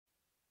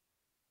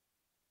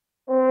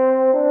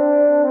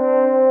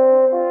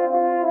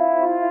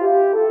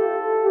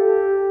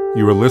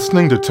You are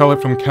listening to Tell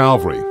It from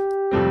Calvary,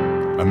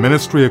 a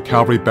ministry of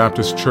Calvary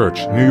Baptist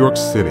Church, New York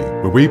City,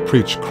 where we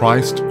preach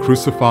Christ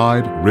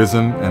crucified,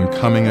 risen, and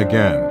coming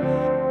again.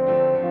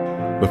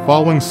 The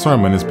following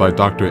sermon is by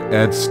Dr.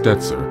 Ed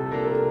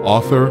Stetzer,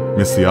 author,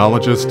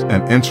 missiologist,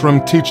 and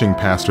interim teaching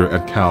pastor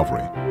at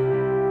Calvary.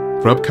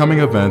 For upcoming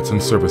events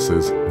and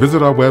services,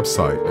 visit our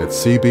website at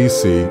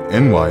cbcnyc.org.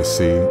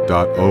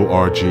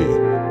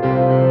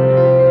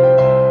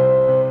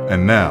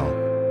 And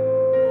now,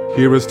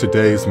 here is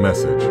today's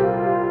message. I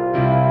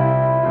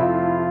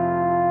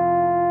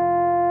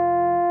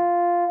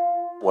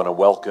want to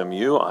welcome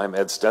you. I'm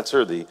Ed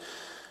Stetzer, the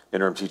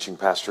interim teaching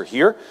pastor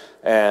here,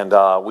 and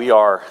we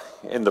are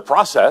in the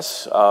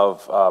process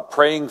of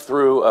praying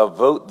through a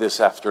vote this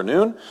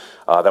afternoon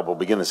that will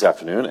begin this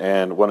afternoon,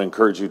 and want to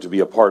encourage you to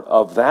be a part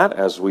of that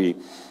as we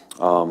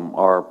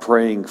are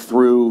praying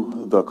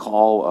through the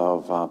call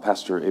of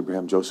Pastor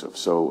Abraham Joseph.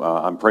 So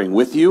I'm praying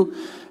with you,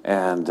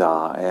 and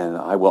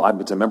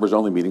it's a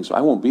members-only meeting, so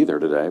I won't be there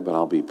today, but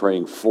I'll be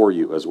praying for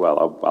you as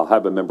well. I'll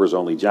have a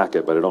members-only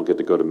jacket, but I don't get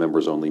to go to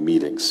members-only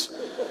meetings.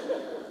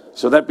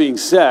 So that being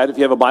said, if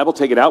you have a Bible,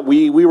 take it out.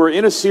 We were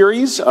in a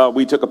series.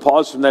 We took a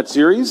pause from that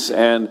series,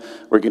 and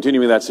we're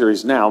continuing that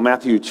series now.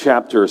 Matthew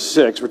chapter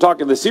 6.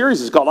 The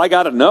series is called I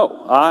Gotta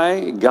Know.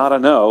 I Gotta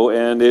Know,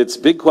 and it's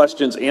big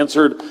questions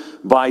answered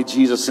by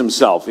Jesus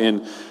himself.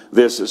 In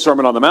this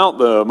Sermon on the Mount,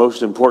 the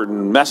most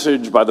important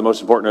message by the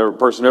most important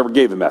person who ever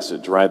gave a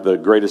message, right? The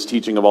greatest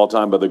teaching of all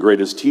time by the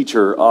greatest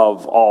teacher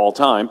of all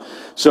time.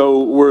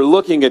 So we're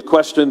looking at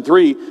question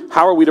 3,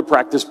 how are we to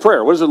practice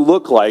prayer? What does it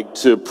look like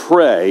to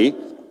pray?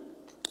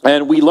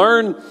 And we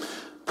learn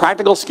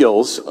practical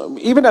skills.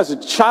 Even as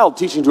a child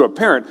teaching to a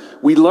parent,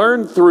 we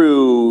learn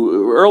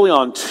through early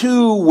on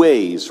 2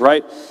 ways,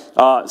 right?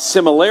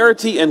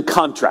 Similarity and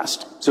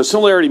contrast. So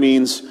similarity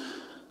means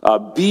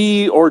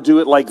be or do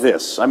it like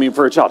this. I mean,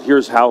 for a child,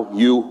 here's how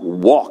you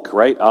walk,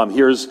 right?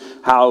 Here's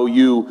how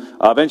you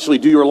eventually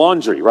do your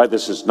laundry, right?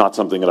 This is not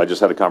something that I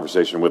just had a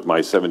conversation with my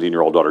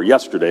 17-year-old daughter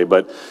yesterday,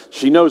 but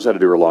she knows how to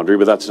do her laundry,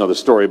 but that's another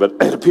story. But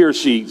it appears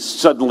she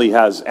suddenly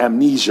has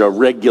amnesia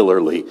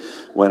regularly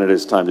when it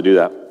is time to do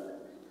that.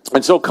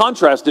 And so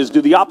contrast is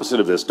do the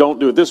opposite of this. Don't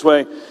do it this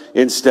way.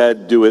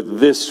 Instead, do it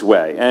this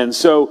way. And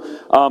so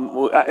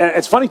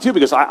it's funny, too,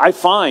 because I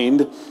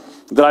find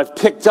that I've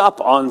picked up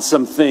on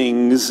some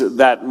things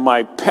that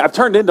I've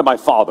turned into my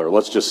father.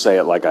 Let's just say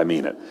it like I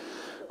mean it.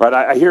 Right?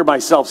 I hear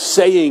myself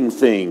saying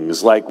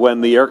things like when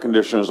the air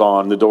conditioner's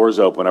on, the door's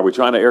open. Are we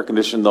trying to air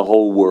condition the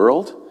whole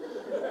world?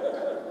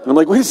 And I'm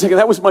like, wait a second,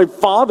 that was my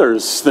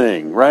father's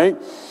thing, right?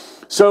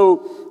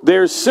 So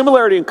there's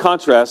similarity and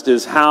contrast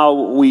is how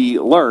we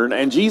learn.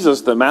 And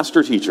Jesus, the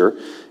master teacher,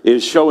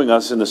 is showing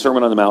us in the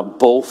Sermon on the Mount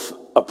both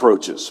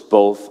approaches.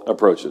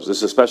 This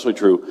is especially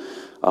true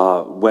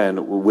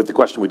with the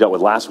question we dealt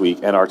with last week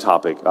and our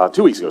topic,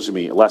 2 weeks ago,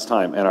 last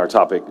time, and our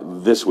topic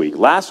this week.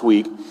 Last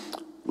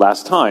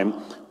time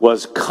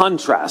was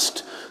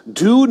contrast.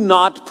 Do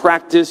not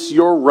practice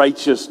your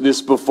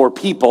righteousness before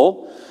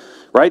people,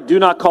 right? Do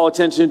not call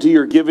attention to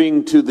your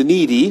giving to the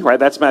needy, right?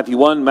 That's Matthew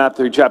 1,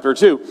 Matthew chapter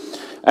 2.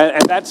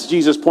 And that's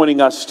Jesus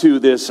pointing us to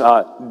this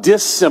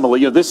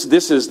dissimilar, this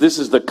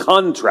is the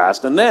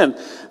contrast. And then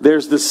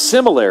there's the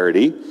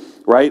similarity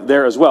right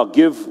there as well.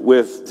 Give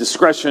with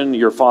discretion,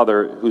 your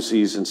Father who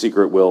sees in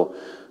secret will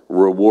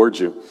reward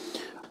you.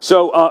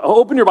 So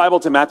open your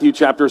Bible to Matthew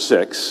chapter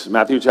 6.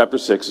 Matthew chapter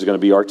 6 is going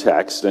to be our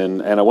text.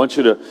 And I want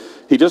you to,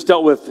 he just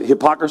dealt with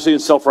hypocrisy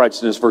and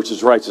self-righteousness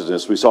versus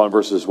righteousness. We saw in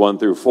verses 1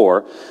 through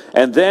 4.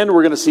 And then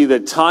we're going to see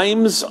that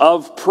times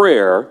of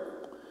prayer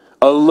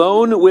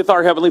alone with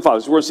our Heavenly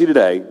Father, so we're going to see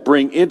today,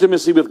 bring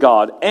intimacy with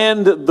God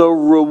and the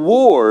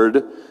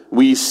reward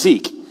we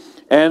seek.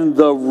 And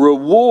the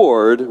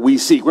reward we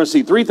seek. We're going to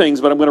see 3 things,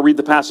 but I'm going to read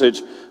the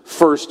passage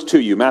first to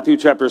you. Matthew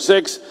chapter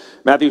 6,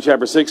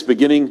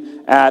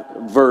 beginning at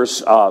verse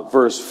 5.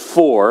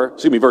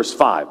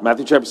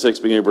 Matthew chapter 6,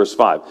 beginning at verse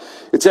 5.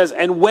 It says,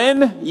 And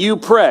when you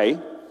pray,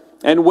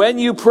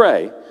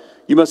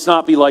 you must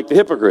not be like the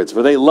hypocrites,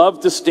 for they love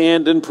to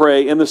stand and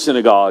pray in the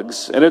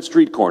synagogues and at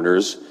street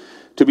corners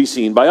to be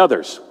seen by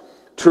others.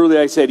 Truly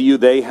I say to you,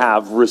 they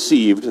have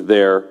received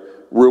their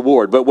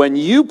reward. But when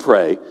you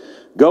pray,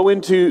 go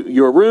into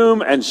your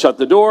room and shut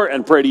the door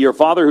and pray to your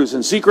Father who's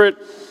in secret,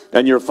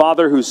 and your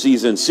Father who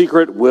sees in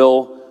secret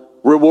will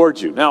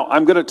reward you. Now,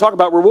 I'm going to talk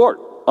about reward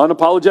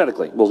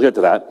unapologetically. We'll get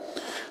to that.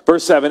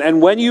 Verse 7,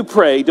 And when you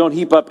pray, don't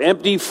heap up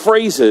empty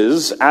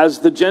phrases as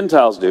the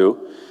Gentiles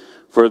do,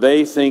 for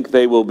they think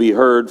they will be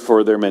heard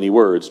for their many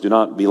words. Do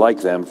not be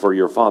like them, for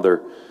your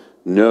Father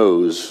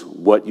knows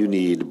what you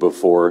need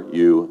before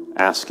you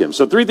ask him.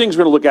 So 3 things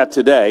we're going to look at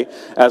today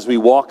as we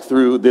walk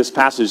through this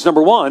passage.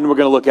 Number 1, we're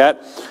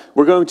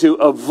going to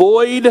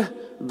avoid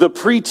the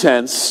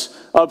pretense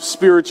of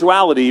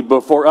spirituality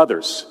before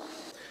others.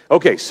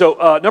 Okay,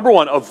 so number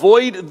 1,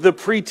 avoid the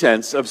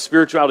pretense of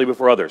spirituality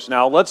before others.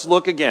 Now let's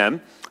look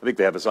again. I think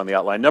they have this on the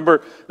outline.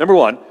 Number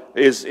 1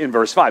 is in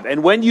verse 5.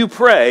 And when you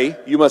pray,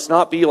 you must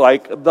not be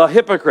like the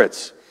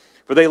hypocrites,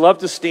 for they love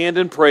to stand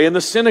and pray in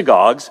the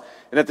synagogues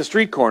and at the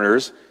street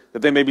corners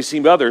that they may be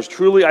seen by others.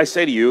 Truly I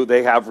say to you,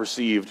 they have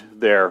received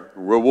their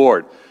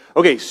reward.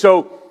 Okay,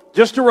 so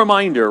just a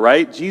reminder,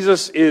 right?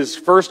 Jesus is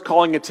first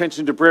calling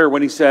attention to prayer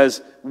when he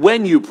says,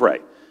 when you pray.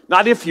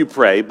 Not if you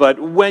pray, but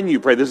when you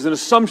pray. This is an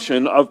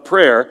assumption of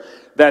prayer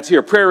that's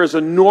here. Prayer is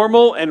a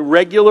normal and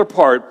regular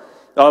part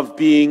of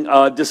being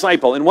a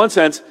disciple. In one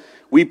sense,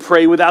 we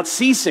pray without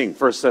ceasing,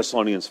 1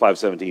 Thessalonians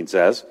 5:17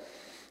 says.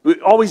 We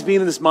always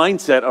being in this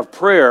mindset of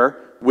prayer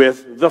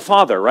with the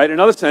Father, right? In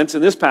another sense,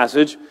 in this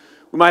passage,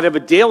 we might have a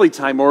daily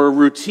time or a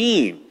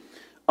routine.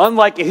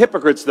 Unlike the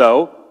hypocrites,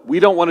 though, we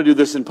don't want to do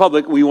this in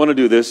public. We want to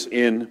do this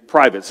in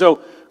private. So,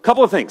 a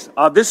couple of things.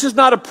 This is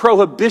not a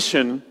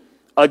prohibition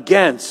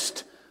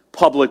against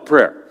public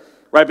prayer,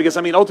 right? Because,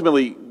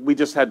 ultimately, we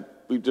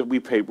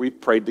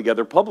prayed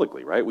together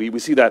publicly, right? We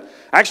see that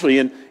actually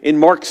in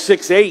Mark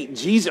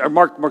 6:8,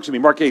 Mark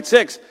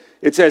 8:6,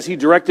 it says he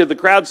directed the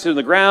crowd to sit on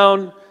the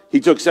ground. He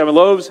took 7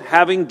 loaves,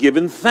 having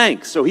given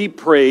thanks. So he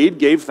prayed,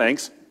 gave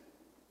thanks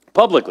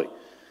publicly.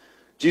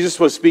 Jesus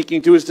was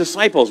speaking to his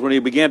disciples when he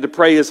began to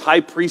pray his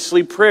high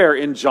priestly prayer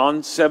in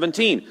John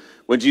 17.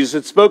 When Jesus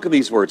had spoken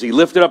these words, he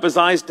lifted up his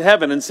eyes to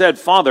heaven and said,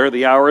 Father,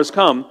 the hour has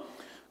come.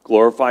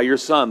 Glorify your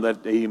Son,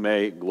 that the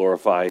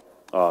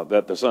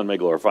Son may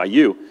glorify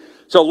you.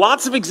 So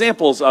lots of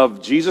examples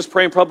of Jesus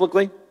praying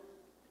publicly.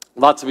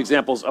 Lots of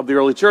examples of the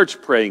early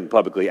church praying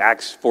publicly.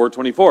 Acts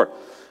 4:24.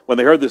 When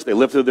they heard this, they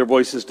lifted their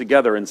voices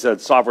together and said,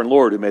 Sovereign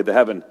Lord, who made the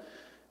heaven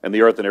and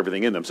the earth and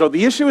everything in them. So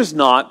the issue is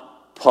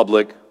not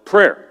public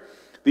prayer.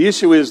 The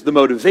issue is the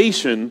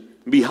motivation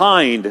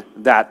behind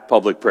that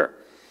public prayer.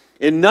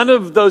 In none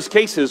of those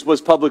cases was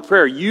public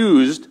prayer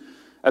used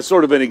as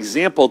sort of an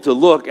example to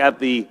look at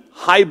the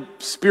high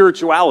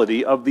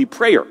spirituality of the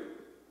prayer.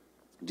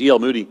 D.L.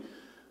 Moody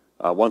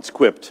once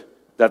quipped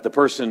that the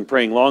person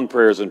praying long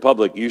prayers in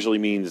public usually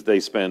means they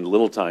spend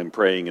little time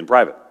praying in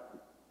private.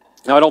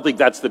 Now, I don't think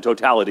that's the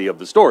totality of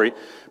the story,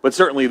 but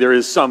certainly there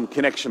is some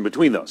connection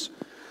between those.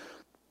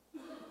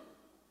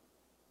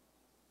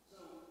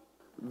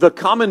 The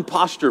common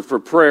posture for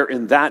prayer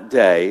in that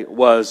day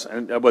was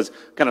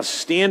kind of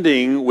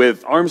standing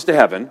with arms to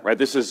heaven, right?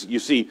 This is, you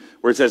see,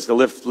 where it says to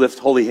lift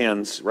holy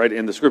hands, right,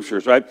 in the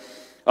scriptures, right?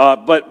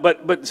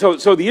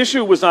 So the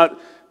issue was not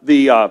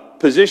the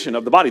position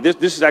of the body.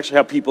 This is actually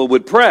how people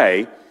would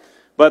pray,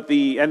 but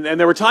and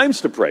there were times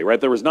to pray, right?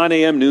 There was 9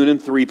 a.m., noon,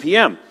 and 3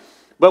 p.m.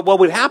 But what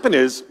would happen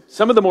is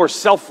some of the more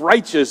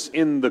self-righteous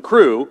in the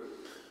crew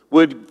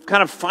would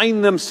kind of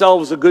find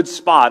themselves a good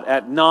spot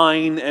at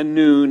 9 and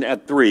noon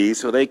at 3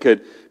 so they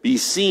could be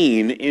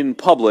seen in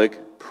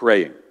public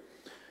praying.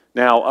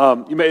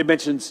 Now, you may have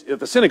mentioned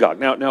at the synagogue.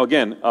 Now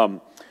again,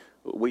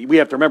 we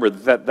have to remember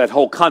that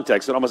whole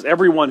context, that almost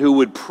everyone who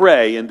would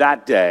pray in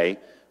that day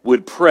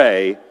would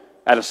pray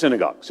at a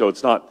synagogue. So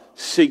it's not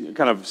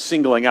kind of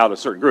singling out a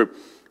certain group.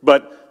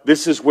 But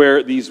this is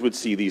where these would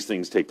see these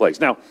things take place.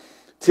 Now,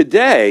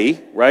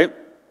 today, right,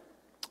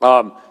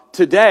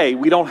 today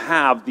we don't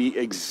have the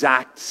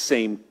exact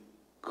same,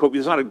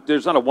 there's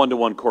not a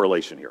one-to-one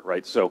correlation here,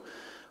 right? So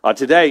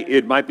today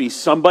it might be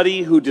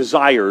somebody who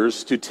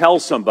desires to tell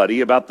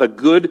somebody about the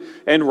good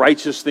and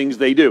righteous things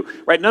they do,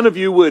 right? None of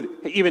you would,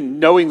 even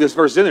knowing this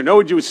verse in there, no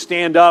one would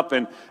stand up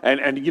and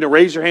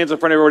raise your hands in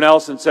front of everyone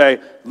else and say,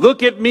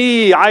 look at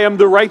me, I am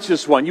the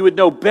righteous one. You would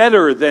know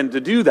better than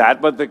to do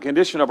that, but the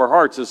condition of our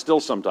hearts is still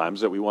sometimes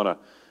that we want to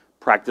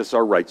practice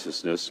our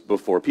righteousness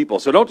before people.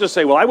 So don't just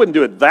say, well, I wouldn't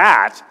do it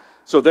that,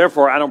 so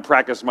therefore I don't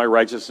practice my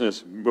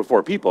righteousness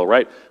before people,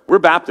 right? We're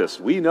Baptists.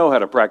 We know how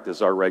to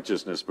practice our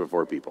righteousness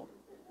before people.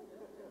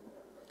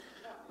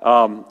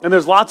 And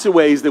there's lots of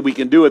ways that we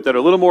can do it that are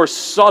a little more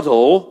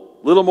subtle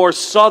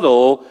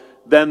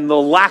than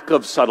the lack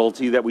of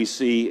subtlety that we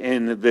see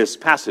in this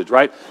passage,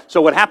 right?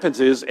 So what happens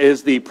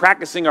is the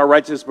practicing our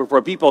righteousness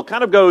before people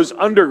kind of goes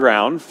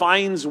underground,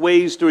 finds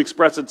ways to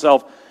express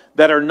itself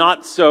that are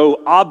not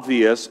so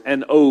obvious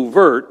and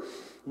overt.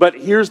 But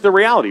here's the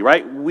reality,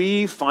 right?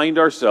 We find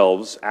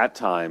ourselves at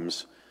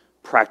times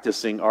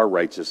practicing our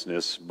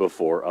righteousness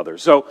before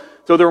others. So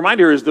the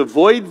reminder is to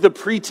avoid the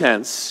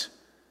pretense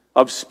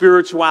of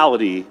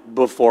spirituality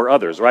before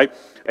others, right?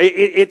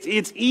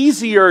 It's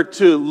easier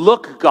to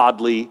look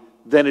godly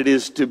than it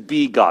is to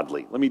be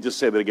godly. Let me just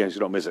say that again so you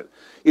don't miss it.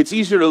 It's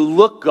easier to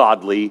look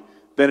godly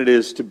than it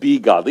is to be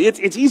godly.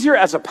 It's easier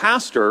as a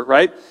pastor,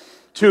 right,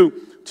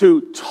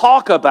 to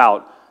talk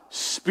about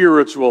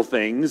spiritual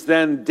things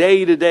than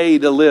day to day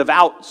to live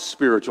out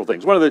spiritual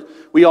things.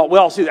 We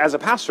all see that as a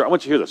pastor. I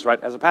want you to hear this,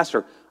 right? As a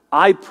pastor,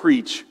 I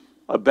preach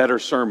a better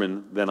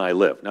sermon than I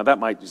live. Now that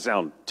might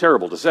sound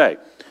terrible to say,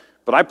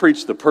 but I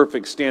preach the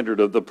perfect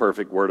standard of the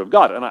perfect Word of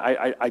God. And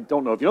I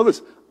don't know if you know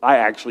this, I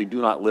actually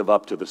do not live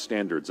up to the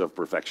standards of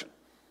perfection.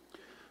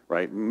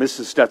 Right?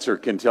 Mrs.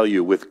 Stetzer can tell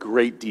you with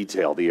great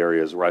detail the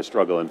areas where I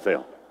struggle and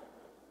fail.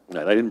 And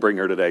I didn't bring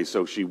her today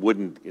so she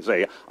wouldn't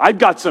say, I've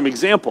got some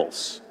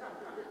examples.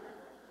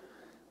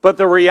 But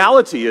the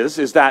reality is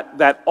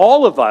that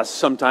all of us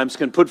sometimes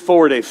can put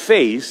forward a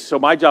face. So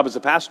my job as a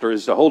pastor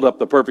is to hold up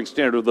the perfect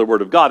standard of the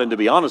Word of God. And to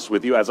be honest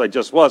with you, as I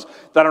just was,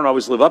 I don't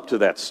always live up to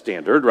that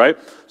standard, right?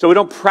 So we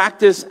don't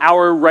practice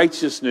our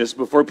righteousness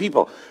before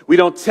people. We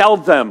don't tell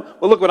them,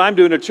 well, look what I'm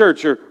doing at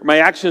church, or my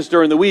actions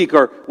during the week,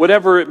 or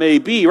whatever it may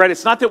be, right?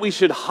 It's not that we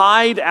should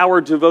hide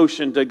our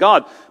devotion to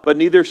God, but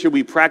neither should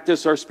we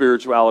practice our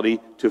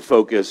spirituality to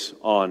focus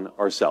on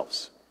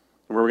ourselves.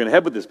 And where we're going to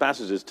head with this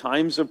passage is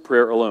times of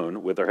prayer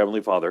alone with our Heavenly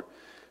Father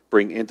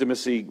bring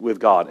intimacy with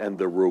God and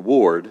the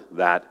reward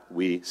that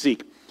we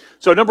seek.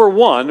 So number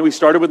one, we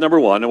started with number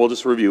one, and we'll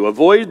just review.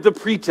 Avoid the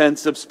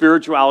pretense of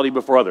spirituality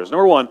before others.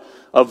 Number one,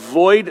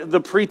 avoid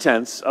the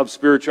pretense of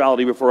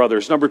spirituality before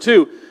others. Number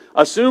two,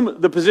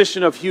 assume the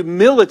position of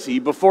humility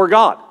before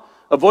God.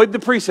 Avoid the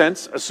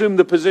pretense, assume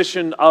the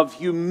position of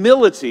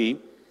humility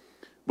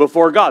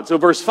before God. So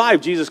verse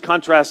 5, Jesus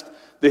contrasts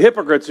the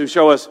hypocrites who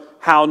show us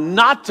how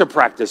not to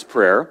practice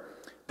prayer.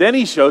 Then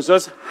he shows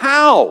us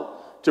how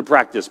to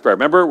practice prayer.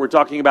 Remember, we're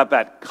talking about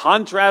that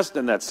contrast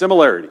and that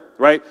similarity,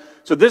 right?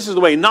 So this is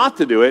the way not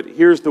to do it.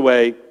 Here's the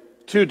way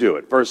to do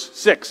it. Verse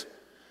 6.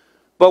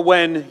 But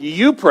when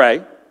you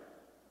pray,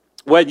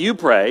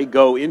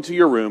 go into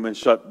your room and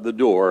shut the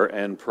door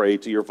and pray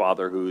to your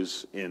Father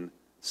who's in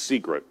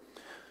secret.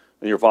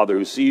 And your Father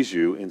who sees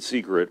you in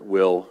secret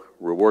will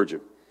reward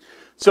you.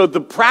 So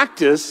the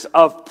practice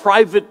of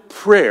private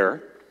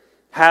prayer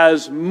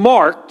has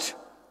marked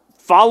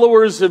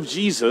followers of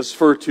Jesus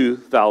for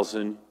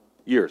 2,000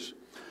 years.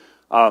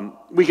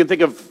 We can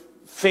think of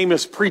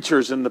famous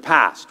preachers in the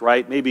past,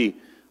 right? Maybe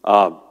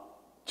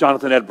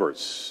Jonathan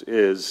Edwards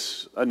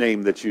is a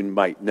name that you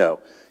might know.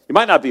 You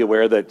might not be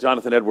aware that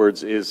Jonathan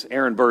Edwards is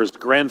Aaron Burr's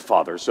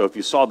grandfather. So if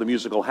you saw the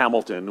musical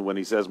Hamilton, when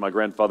he says, my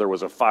grandfather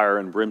was a fire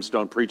and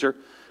brimstone preacher,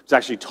 it's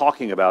actually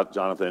talking about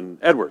Jonathan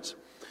Edwards.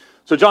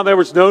 So Jonathan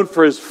Edwards, known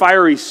for his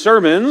fiery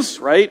sermons,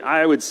 right?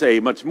 I would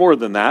say much more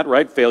than that,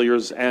 right?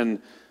 Failures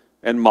and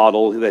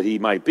model that he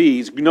might be.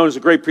 He's known as a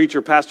great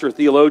preacher, pastor,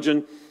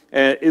 theologian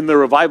in the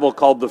revival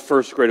called the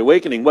First Great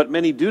Awakening. What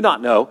many do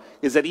not know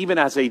is that even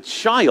as a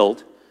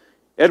child,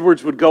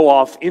 Edwards would go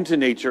off into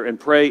nature and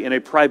pray in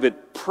a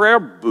private prayer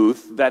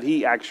booth that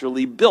he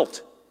actually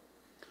built.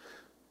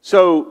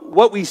 So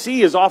what we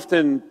see is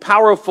often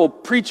powerful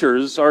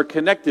preachers are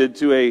connected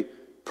to a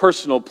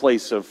personal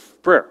place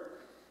of prayer.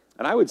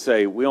 And I would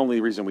say the only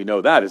reason we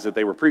know that is that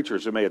they were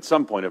preachers who may at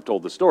some point have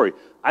told the story.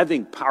 I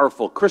think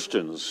powerful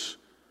Christians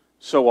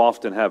so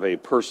often have a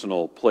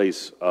personal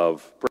place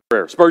of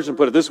prayer. Spurgeon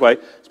put it this way.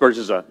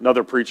 Spurgeon is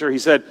another preacher. He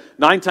said,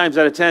 9 times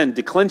out of 10,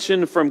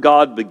 declension from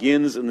God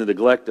begins in the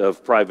neglect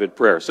of private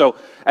prayer. So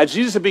as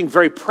Jesus is being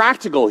very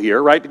practical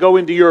here, right, to go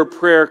into your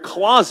prayer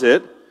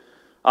closet,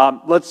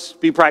 let's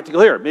be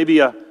practical here.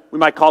 Maybe we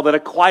might call that a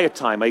quiet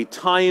time, a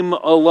time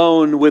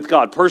alone with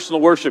God,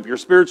 personal worship, your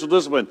spiritual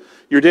discipline,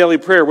 your daily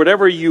prayer,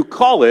 whatever you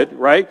call it,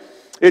 right?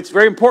 It's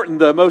very important.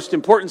 The most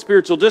important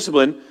spiritual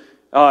discipline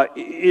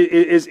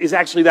is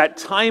actually that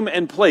time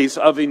and place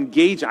of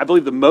engaging. I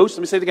believe let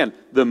me say it again,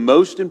 the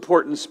most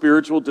important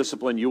spiritual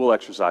discipline you will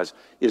exercise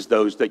is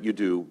those that you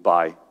do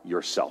by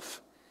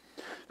yourself.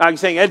 Now, I'm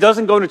saying it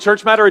doesn't go into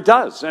church matter, it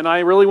does. And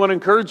I really want to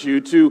encourage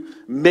you to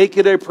make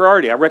it a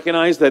priority. I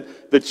recognize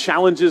that the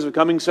challenges of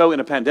coming so in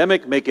a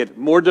pandemic make it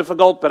more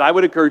difficult, but I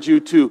would encourage you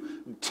to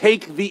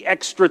take the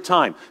extra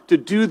time, to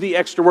do the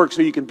extra work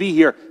so you can be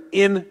here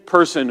in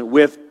person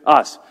with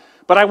us.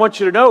 But I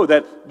want you to know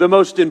that the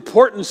most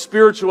important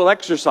spiritual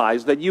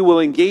exercise that you will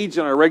engage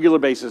on a regular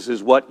basis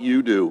is what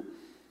you do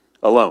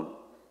alone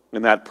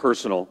in that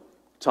personal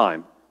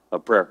time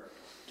of prayer.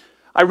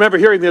 I remember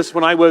hearing this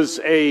when I was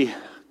a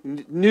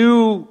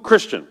new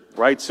Christian,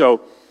 right?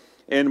 So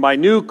in my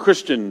new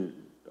Christian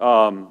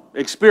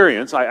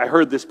experience, I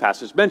heard this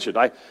passage mentioned.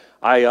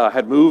 I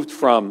had moved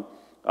from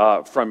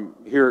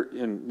here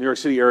in New York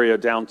City area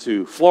down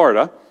to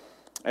Florida,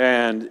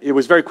 and it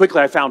was very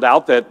quickly I found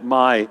out that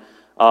my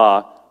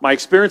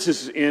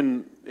experiences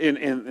in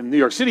New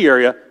York City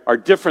area are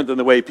different than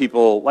the way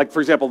people, like for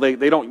example,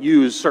 they don't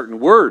use certain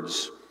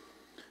words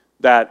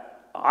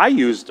that I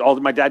used.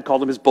 My dad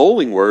called them his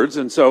bowling words,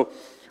 and so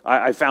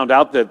I found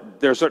out that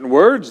there are certain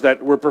words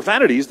that were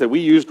profanities that we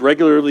used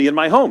regularly in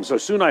my home. So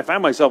soon I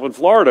found myself in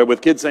Florida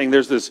with kids saying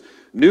there's this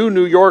new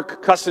New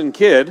York cussing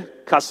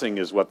kid. Cussing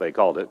is what they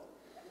called it.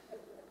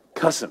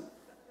 Cussing.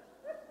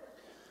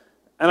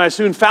 And I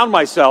soon found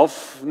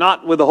myself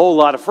not with a whole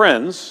lot of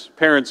friends.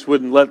 Parents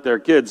wouldn't let their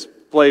kids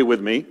play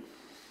with me.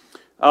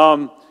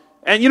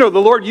 And, the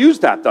Lord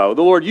used that, though.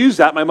 The Lord used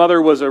that. My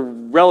mother was a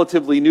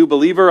relatively new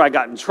believer. I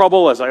got in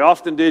trouble, as I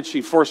often did.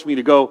 She forced me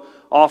to go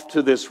off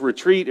to this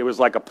retreat. It was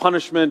like a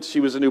punishment.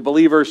 She was a new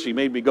believer. She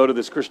made me go to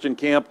this Christian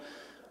camp.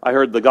 I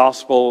heard the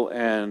gospel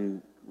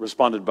and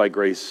responded by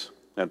grace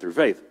and through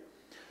faith.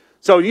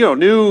 So,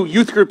 new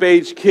youth group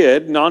age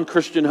kid,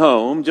 non-Christian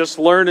home, just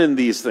learning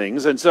these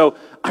things. And so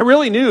I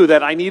really knew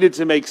that I needed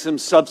to make some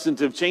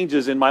substantive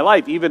changes in my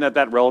life, even at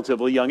that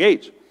relatively young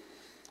age.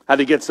 Had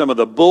to get some of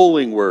the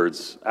bowling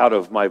words out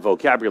of my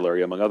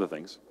vocabulary, among other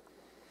things.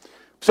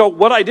 So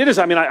what I did is,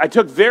 I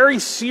took very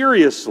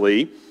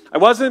seriously, I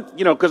wasn't,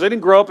 because I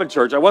didn't grow up in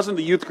church, I wasn't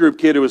the youth group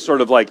kid who was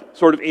sort of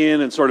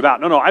in and sort of out.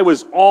 No, I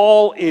was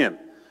all in.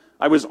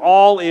 I was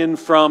all in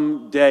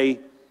from day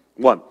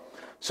one.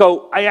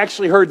 So I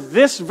actually heard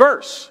this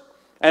verse,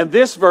 and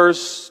this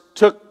verse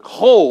took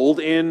hold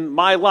in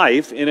my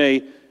life in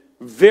a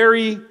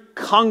very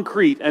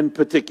concrete and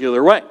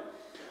particular way. It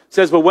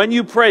says, but when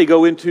you pray,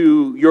 go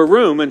into your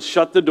room and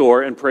shut the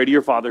door and pray to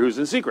your Father who's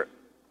in secret.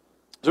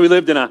 So we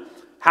lived in a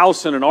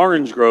house in an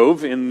orange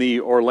grove in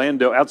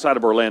outside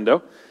of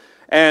Orlando,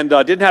 and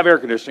didn't have air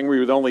conditioning. We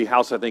were the only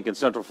house, I think, in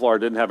Central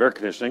Florida didn't have air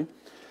conditioning.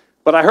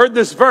 But I heard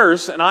this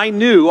verse, and I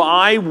knew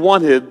I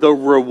wanted the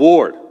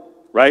reward,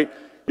 right?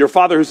 Your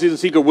Father who sees in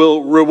secret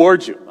will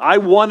reward you. I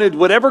wanted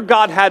whatever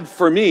God had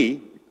for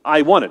me,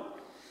 I wanted.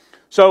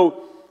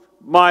 So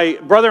my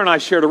brother and I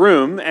shared a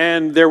room,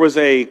 and there was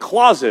a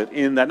closet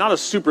in that, not a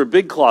super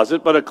big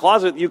closet, but a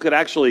closet you could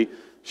actually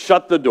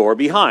shut the door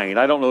behind.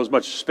 I don't know as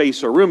much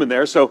space or room in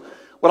there, so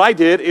what I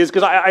did is,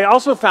 because I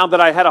also found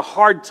that I had a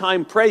hard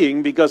time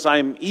praying because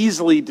I'm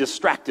easily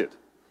distracted,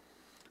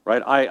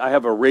 right? I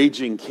have a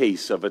raging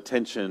case of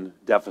attention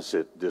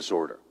deficit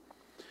disorder.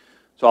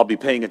 So I'll be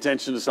paying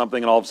attention to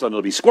something and all of a sudden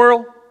it'll be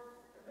squirrel.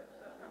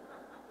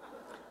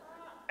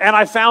 And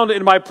I found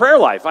in my prayer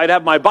life, I'd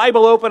have my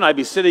Bible open, I'd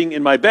be sitting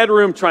in my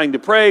bedroom trying to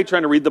pray,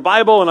 trying to read the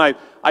Bible, and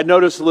I'd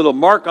notice a little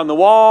mark on the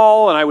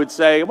wall, and I would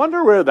say, I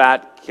wonder where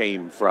that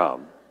came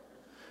from.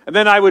 And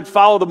then I would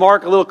follow the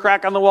mark, a little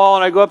crack on the wall,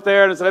 and I'd go up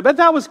there and I said, I bet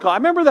that was, I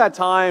remember that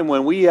time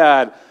when we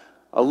had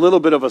a little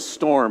bit of a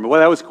storm. Well,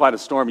 that was quite a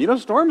storm.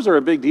 Storms are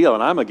a big deal,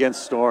 and I'm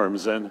against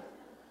storms, and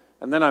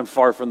then I'm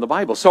far from the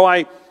Bible. So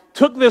I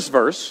took this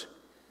verse,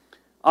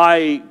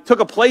 I took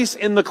a place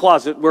in the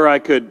closet where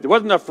there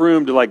wasn't enough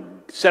room to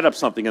set up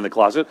something in the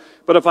closet,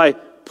 but if I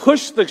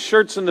pushed the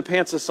shirts and the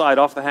pants aside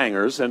off the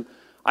hangers, and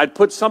I'd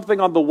put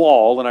something on the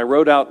wall, and I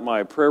wrote out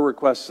my prayer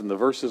requests and the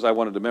verses I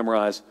wanted to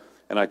memorize,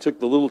 and I took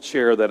the little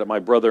chair that my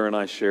brother and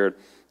I shared,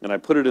 and I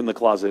put it in the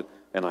closet,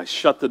 and I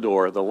shut the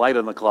door, the light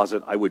in the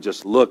closet. I would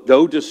just look,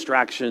 no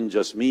distraction,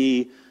 just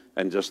me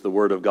and just the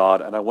Word of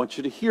God. And I want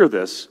you to hear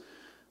this.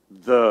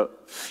 The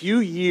few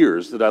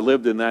years that I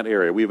lived in that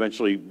area, we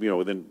eventually,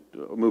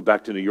 moved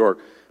back to New York,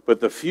 but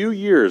the few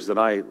years that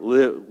I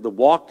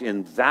walked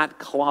in that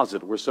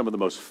closet were some of the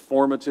most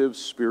formative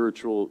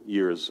spiritual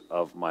years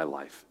of my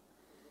life.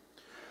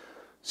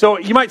 So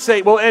you might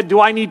say, well, Ed, do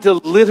I need to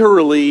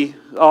literally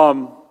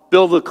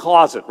build a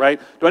closet,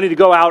 right? Do I need to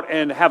go out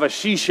and have a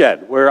she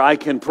shed where I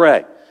can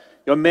pray?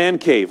 A man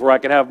cave where I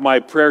can have my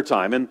prayer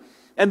time?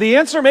 And the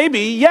answer may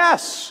be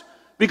yes,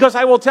 because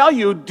I will tell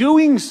you,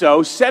 doing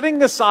so,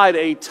 setting aside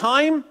a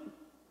time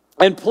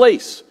and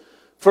place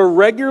for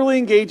regularly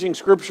engaging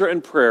Scripture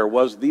and prayer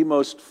was the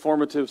most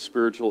formative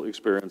spiritual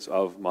experience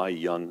of my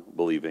young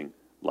believing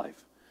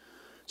life.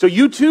 So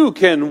you too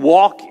can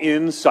walk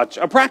in such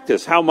a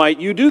practice. How might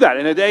you do that?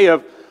 In a day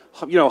of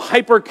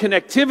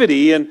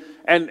hyperconnectivity and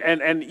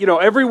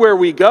everywhere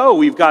we go,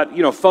 we've got,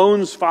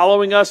 phones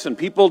following us and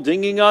people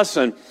dinging us.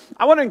 And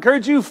I want to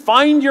encourage you,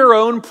 find your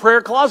own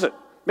prayer closet.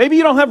 Maybe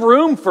you don't have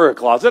room for a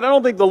closet. I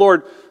don't think the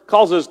Lord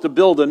calls us to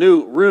build a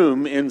new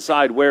room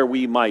inside where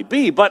we might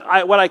be.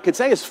 But what I could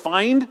say is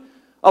find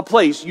a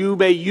place. You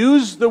may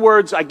use the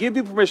words, I give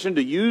you permission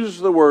to use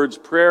the words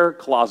prayer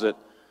closet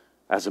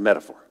as a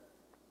metaphor.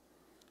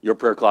 Your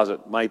prayer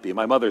closet might be.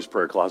 My mother's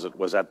prayer closet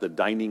was at the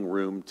dining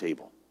room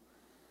table.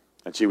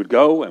 And she would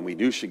go, and we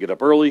knew she'd get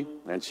up early,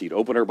 and she'd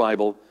open her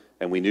Bible,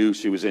 and we knew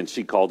she was in.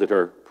 She called it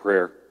her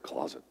prayer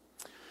closet.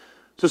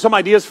 So some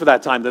ideas for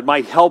that time that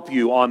might help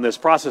you on this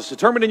process.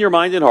 Determine in your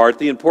mind and heart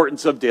the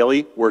importance of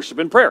daily worship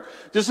and prayer.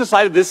 Just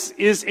decided this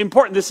is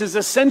important. This is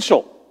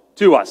essential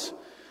to us.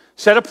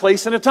 Set a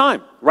place and a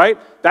time, right?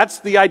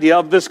 That's the idea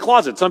of this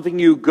closet, something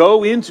you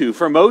go into.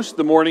 For most,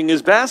 the morning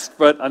is best,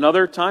 but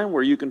another time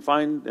where you can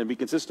find and be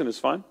consistent is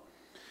fine.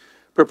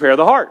 Prepare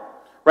the heart.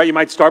 Right, you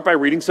might start by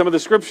reading some of the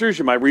scriptures.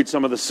 You might read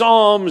some of the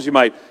Psalms. You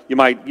might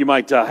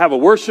have a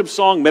worship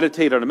song,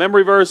 meditate on a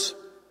memory verse.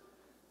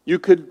 You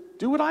could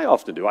do what I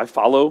often do. I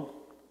follow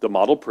the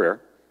model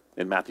prayer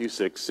in Matthew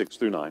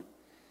 6:6-9,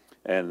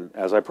 and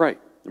as I pray,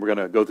 we're going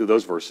to go through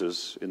those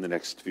verses in the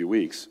next few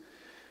weeks.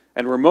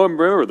 And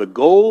remember, the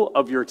goal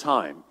of your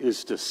time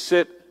is to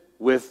sit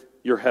with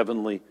your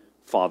heavenly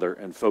Father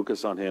and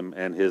focus on Him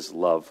and His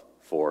love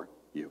for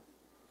you.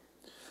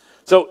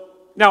 So.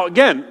 Now,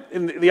 again,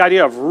 in the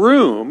idea of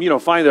room,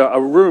 find a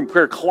room,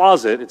 prayer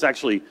closet. It's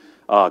actually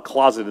a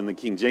closet in the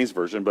King James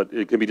Version, but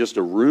it can be just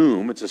a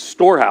room. It's a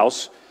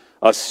storehouse,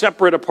 a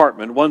separate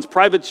apartment, one's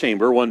private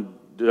chamber. One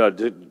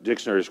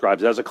dictionary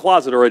describes it as a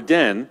closet or a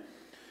den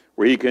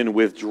where you can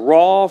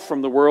withdraw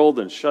from the world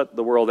and shut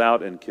the world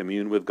out and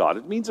commune with God.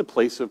 It means a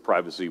place of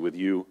privacy with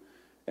you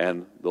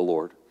and the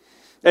Lord.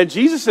 And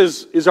Jesus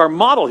is our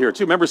model here,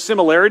 too. Remember,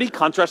 similarity,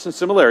 contrast and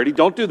similarity.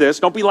 Don't do this.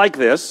 Don't be like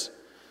this.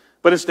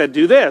 But instead,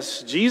 do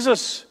this.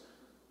 Jesus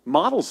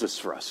models this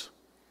for us.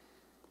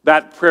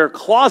 That prayer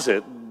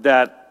closet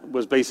that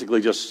was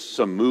basically just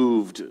some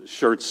moved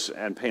shirts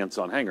and pants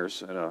on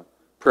hangers and a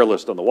prayer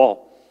list on the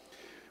wall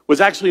was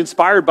actually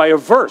inspired by a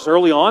verse.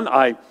 Early on,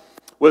 I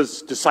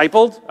was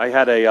discipled.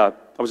 I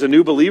was a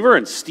new believer,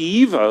 and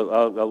Steve,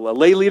 a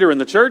lay leader in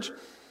the church,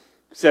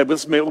 said,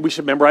 we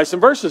should memorize some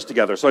verses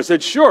together. So I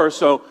said, sure.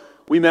 So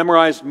we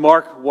memorized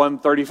Mark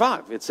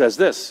 1:35. It says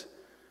this: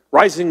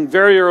 rising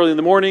very early in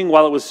the morning,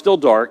 while it was still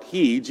dark,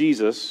 he,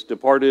 Jesus,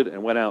 departed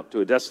and went out to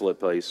a desolate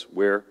place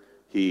where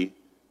he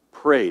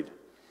prayed.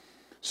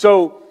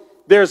 So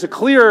there's a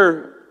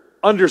clear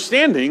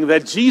understanding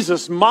that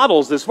Jesus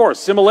models this for us.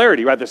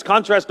 Similarity, right? This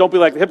contrast, don't be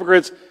like the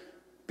hypocrites,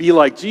 be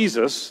like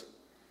Jesus.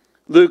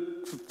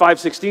 Luke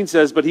 5:16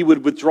 says, but he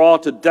would withdraw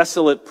to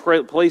desolate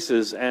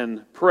places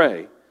and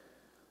pray.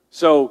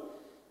 So,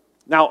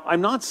 now,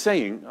 I'm not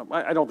saying,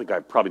 I don't think I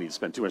probably need to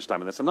spend too much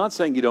time on this. I'm not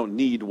saying you don't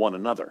need one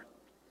another.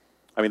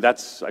 I mean, I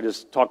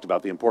just talked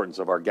about the importance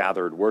of our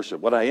gathered worship.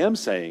 What I am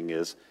saying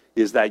is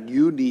that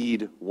you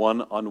need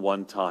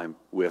one-on-one time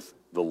with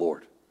the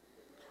Lord.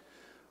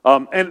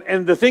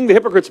 And the thing the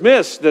hypocrites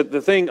miss, the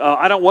thing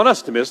I don't want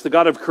us to miss, the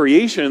God of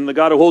creation, the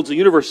God who holds the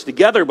universe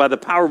together by the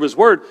power of his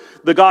word,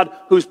 the God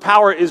whose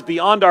power is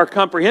beyond our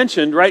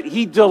comprehension, right?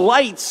 He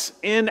delights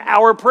in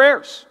our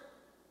prayers.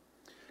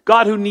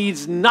 God who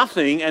needs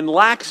nothing and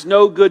lacks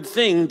no good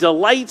thing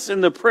delights in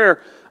the prayer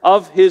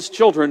of his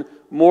children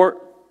more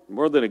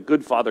than a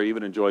good father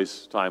even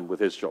enjoys time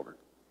with his children.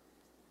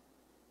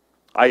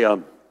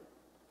 I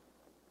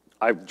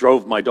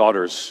drove my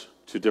daughters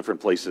to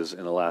different places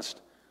in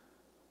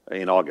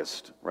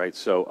August, right?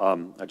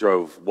 So I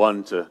drove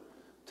one to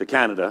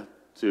Canada,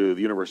 to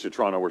the University of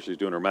Toronto, where she's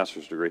doing her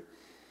master's degree,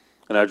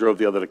 and I drove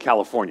the other to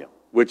California,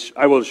 which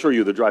I will assure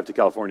you the drive to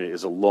California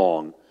is a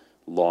long,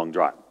 long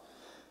drive.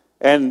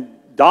 And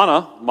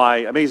Donna, my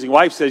amazing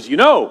wife, says,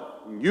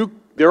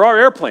 there are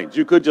airplanes.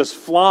 You could just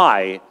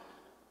fly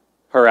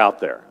her out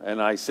there.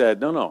 And I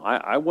said, no,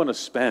 I want to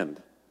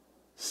spend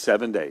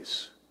 7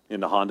 days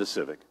in the Honda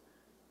Civic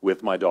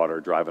with my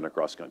daughter driving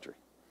across country.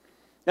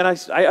 And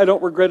I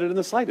don't regret it in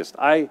the slightest.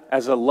 I,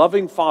 as a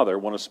loving father,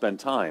 want to spend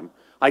time.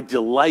 I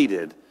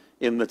delighted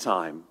in the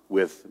time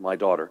with my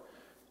daughter.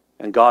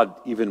 And God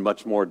even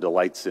much more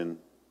delights in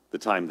the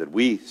time that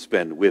we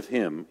spend with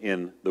him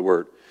in the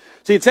Word.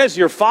 See, it says,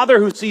 your Father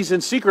who sees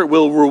in secret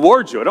will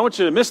reward you. I don't want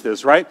you to miss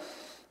this, right?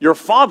 Your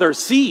Father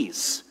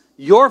sees.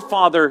 Your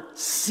Father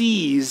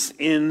sees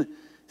in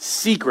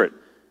secret.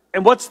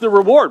 And what's the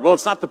reward? Well,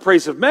 it's not the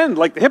praise of men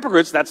like the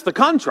hypocrites. That's the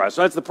contrast.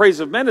 So that's the praise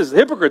of men as the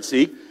hypocrites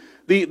seek.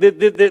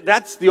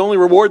 That's the only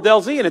reward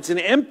they'll see, and it's an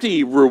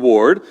empty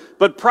reward.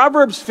 But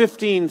Proverbs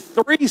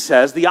 15:3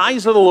 says, the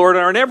eyes of the Lord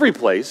are in every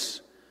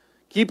place,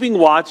 keeping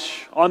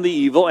watch on the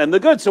evil and the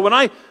good. So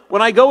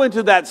when I go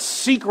into that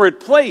secret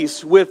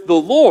place with the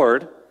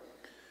Lord,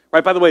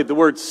 right, by the way, the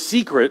word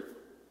secret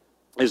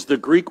is the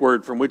Greek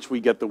word from which we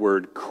get the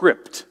word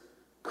crypt.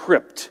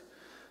 Crypt.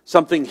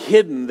 Something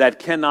hidden that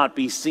cannot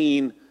be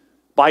seen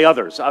by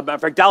others. In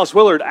fact, Dallas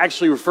Willard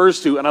actually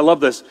refers to, and I love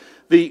this,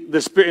 in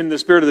the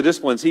Spirit of the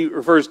Disciplines, he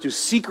refers to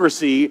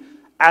secrecy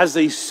as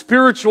a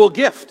spiritual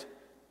gift.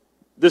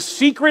 The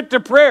secret to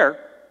prayer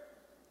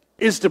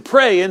is to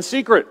pray in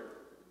secret.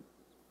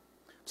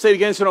 Say it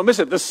again so don't miss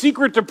it. The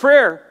secret to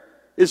prayer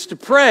is to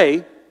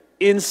pray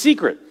in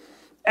secret.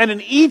 And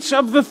in each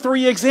of the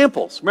three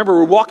examples, remember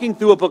we're walking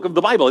through a book of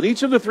the Bible, in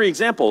each of the three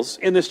examples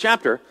in this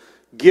chapter,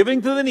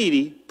 giving to the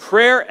needy,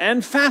 prayer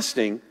and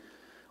fasting,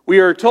 we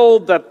are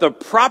told that the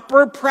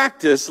proper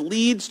practice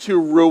leads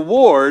to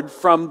reward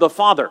from the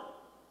Father.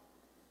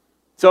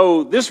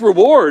 So this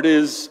reward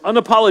is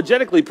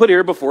unapologetically put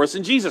here before us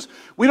in Jesus.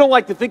 We don't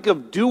like to think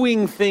of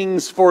doing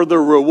things for the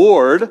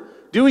reward.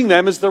 Doing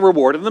them is the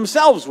reward in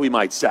themselves, we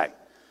might say.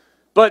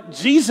 But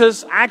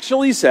Jesus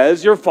actually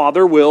says your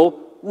Father will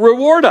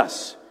reward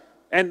us.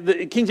 And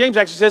the King James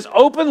actually says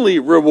openly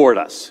reward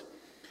us.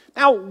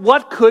 Now,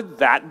 what could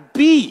that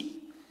be?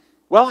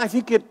 Well, I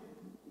think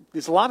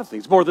it's a lot of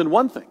things, more than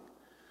one thing.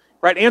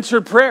 Right?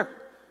 Answered prayer.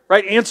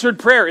 Right? Answered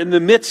prayer in the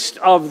midst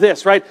of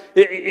this. Right?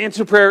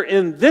 Answered prayer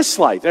in this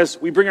life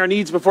as we bring our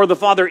needs before the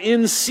Father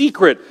in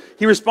secret.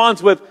 He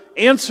responds with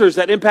answers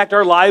that impact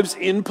our lives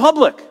in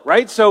public.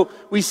 Right? So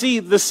we see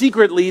the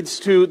secret leads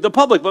to the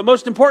public. But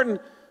most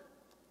important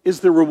is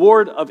the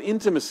reward of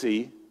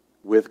intimacy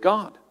with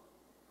God,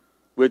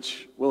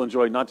 which we'll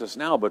enjoy not just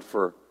now, but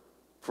for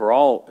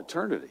all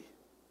eternity.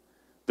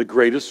 The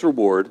greatest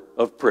reward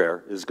of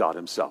prayer is God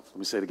himself. Let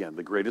me say it again.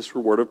 The greatest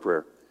reward of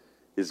prayer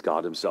is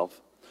God himself.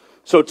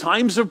 So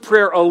times of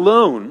prayer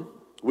alone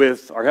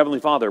with our Heavenly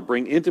Father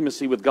bring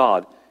intimacy with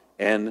God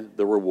and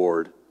the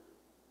reward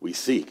we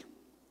seek,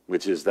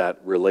 which is that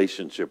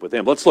relationship with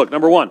him. Let's look.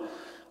 Number one,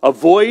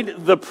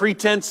 avoid the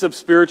pretense of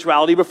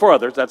spirituality before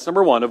others. That's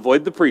number one.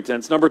 Avoid the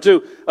pretense. Number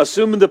two,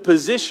 assume the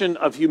position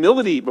of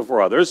humility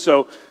before others.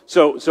 So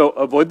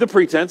avoid the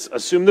pretense.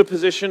 Assume the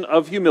position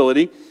of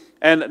humility.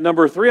 And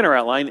number three in our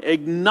outline,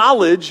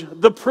 acknowledge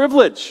the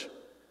privilege.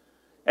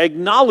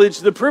 Acknowledge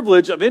the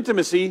privilege of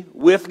intimacy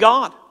with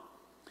God.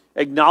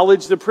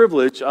 Acknowledge the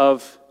privilege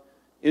of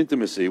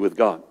intimacy with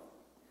God.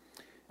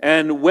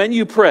 And when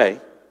you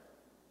pray,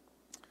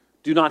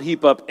 do not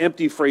heap up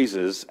empty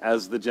phrases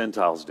as the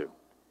Gentiles do.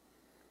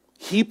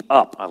 heap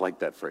up. I like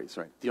that phrase,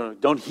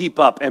 right? Don't heap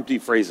up empty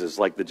phrases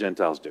like the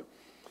Gentiles do.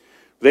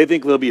 They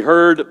think they'll be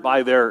heard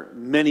by their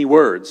many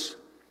words.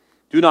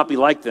 Do not be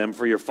like them,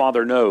 for your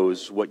Father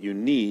knows what you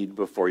need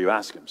before you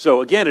ask him.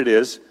 So again, it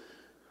is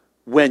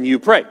when you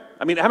pray.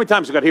 I mean, how many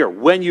times we got here?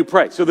 When you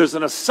pray. So there's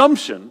an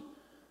assumption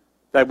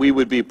that we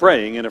would be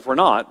praying, and if we're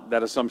not,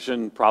 that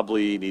assumption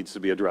probably needs to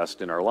be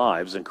addressed in our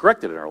lives and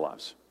corrected in our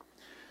lives.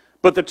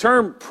 But the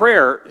term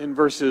prayer in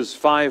verses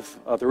 5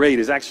 through 8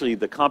 is actually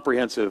the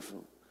comprehensive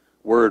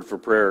word for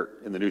prayer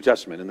in the New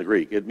Testament in the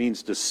Greek. It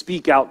means to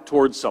speak out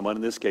towards someone,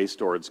 in this case,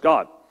 towards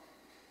God.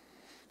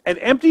 And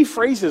empty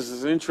phrases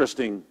is an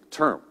interesting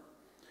term,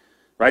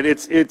 right?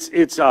 It's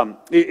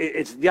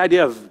the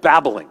idea of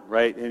babbling,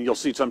 right? And you'll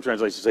see some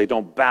translations say,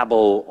 don't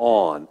babble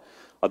on.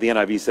 The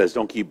NIV says,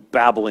 don't keep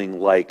babbling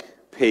like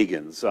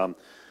pagans.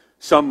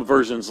 Some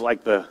versions,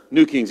 like the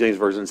New King James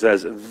Version,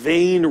 says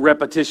vain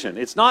repetition.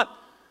 It's not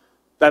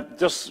that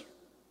just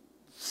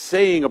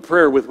saying a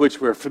prayer with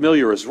which we're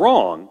familiar is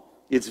wrong.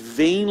 It's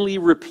vainly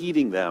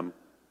repeating them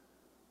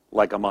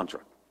like a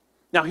mantra.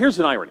 Now, here's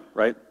an irony,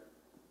 right?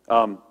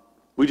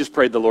 We just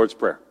prayed the Lord's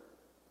Prayer,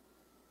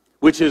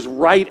 which is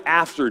right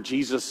after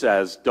Jesus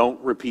says, don't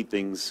repeat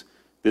things,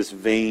 this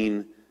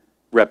vain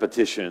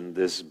repetition,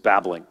 this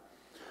babbling.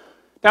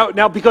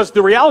 Now, because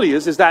the reality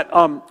is that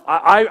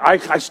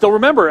I still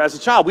remember as a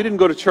child, we didn't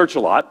go to church a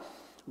lot,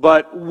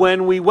 but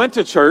when we went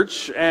to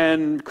church,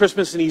 and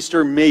Christmas and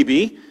Easter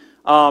maybe,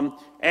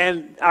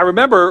 and I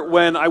remember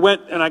when I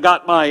went and I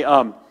got my,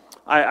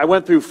 I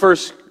went through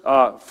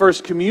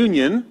first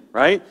communion,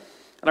 right?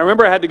 And I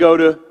remember I had to go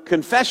to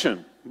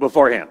confession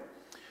beforehand.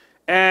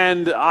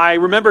 And I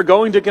remember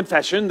going to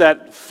confession,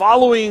 that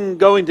following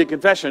going to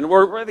confession,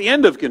 or at the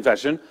end of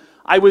confession,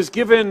 I was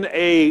given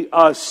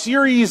a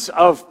series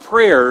of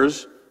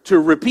prayers to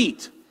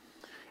repeat.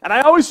 And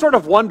I always sort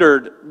of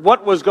wondered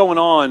what was going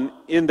on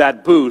in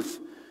that booth.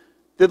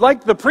 Did,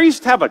 like, the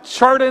priest have a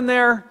chart in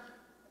there?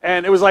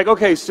 And it was like,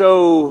 okay,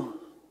 so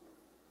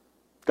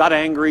got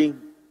angry,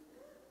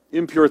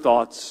 impure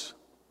thoughts,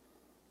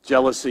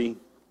 jealousy.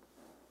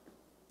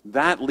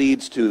 That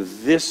leads to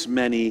this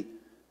many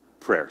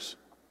prayers.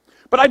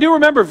 But I do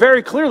remember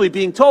very clearly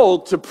being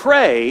told to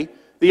pray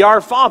the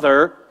Our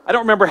Father, I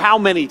don't remember how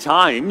many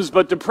times,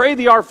 but to pray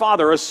the Our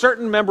Father a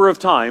certain number of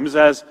times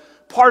as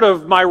part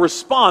of my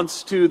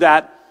response to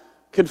that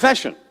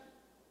confession.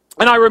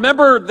 And I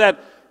remember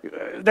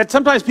that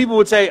sometimes people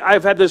would say,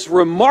 I've had this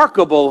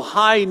remarkable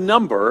high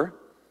number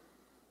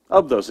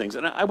of those things.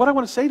 And what I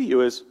want to say to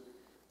you is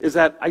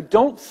that I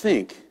don't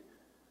think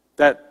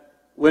that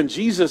when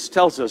Jesus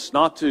tells us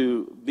not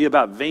to be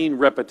about vain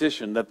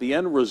repetition, that the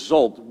end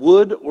result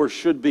would or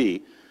should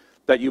be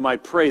that you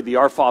might pray the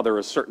Our Father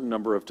a certain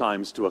number of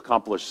times to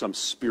accomplish some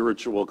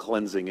spiritual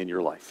cleansing in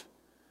your life.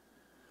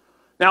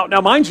 Now,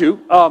 mind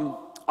you,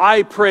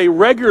 I pray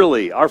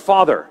regularly, Our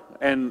Father,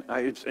 and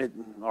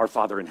Our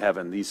Father in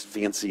heaven, these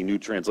fancy new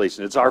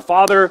translations. It's Our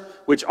Father,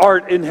 which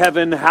art in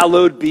heaven,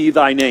 hallowed be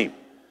thy name.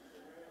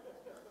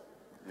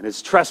 And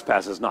it's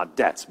trespasses, not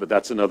debts, but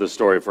that's another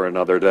story for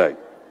another day.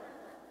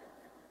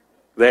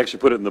 They actually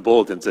put it in the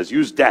bulletin, it says,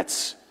 use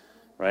debts,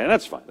 right? And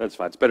that's fine, it's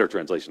a better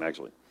translation,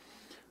 actually.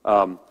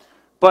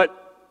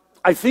 But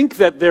I think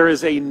that there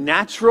is a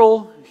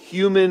natural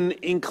human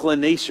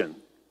inclination,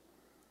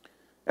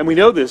 and we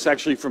know this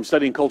actually from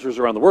studying cultures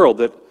around the world,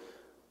 that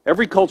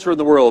every culture in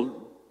the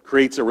world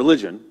creates a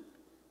religion,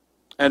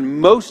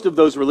 and most of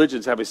those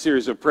religions have a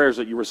series of prayers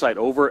that you recite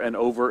over and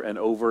over and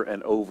over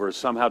and over,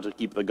 somehow to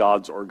keep the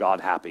gods or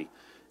God happy.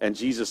 And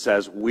Jesus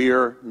says,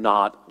 we're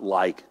not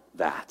like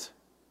that.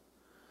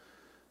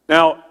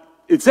 Now,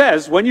 it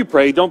says, when you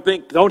pray,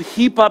 don't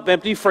heap up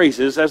empty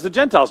phrases as the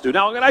Gentiles do.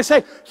 Now, when I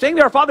say, saying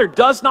to Our Father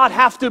does not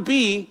have to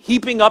be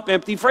heaping up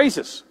empty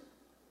phrases.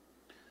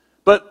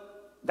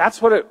 But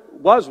that's what it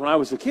was when I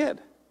was a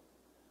kid.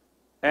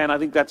 And I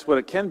think that's what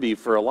it can be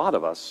for a lot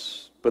of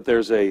us. But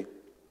there's a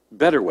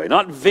better way.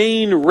 Not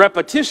vain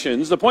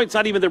repetitions. The point's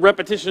not even that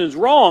repetition is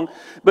wrong,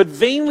 but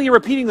vainly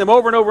repeating them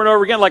over and over and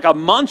over again like a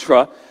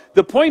mantra.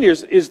 The point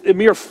is the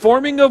mere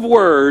forming of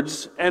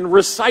words and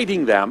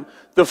reciting them.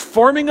 The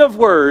forming of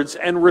words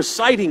and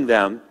reciting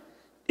them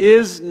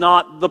is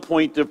not the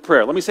point of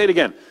prayer. Let me say it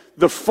again.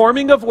 The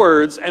forming of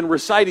words and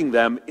reciting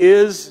them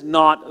is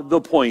not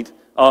the point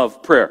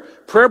of prayer.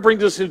 Prayer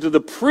brings us into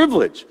the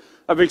privilege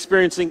of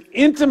experiencing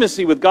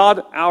intimacy with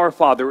God, our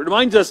Father. It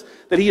reminds us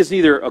that He is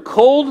neither a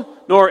cold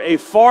nor a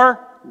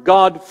far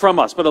God from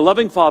us, but a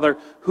loving Father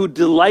who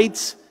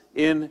delights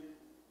in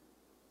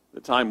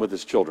the time with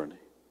His children.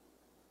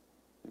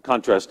 In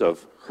contrast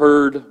of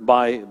heard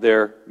by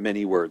their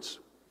many words.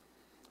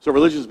 So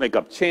religions make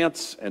up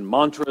chants and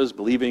mantras,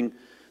 believing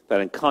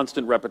that in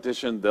constant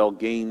repetition they'll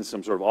gain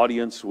some sort of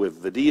audience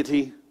with the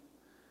deity.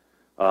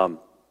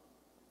 And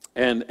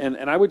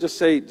I would just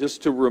say,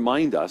 just to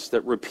remind us,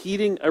 that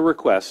repeating a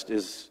request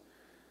is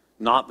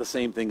not the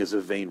same thing as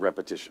a vain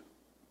repetition,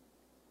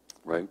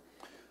 right?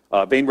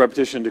 Vain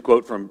repetition, to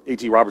quote from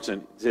A.T.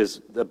 Robertson,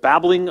 is the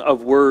babbling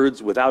of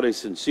words without a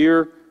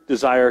sincere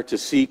desire to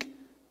seek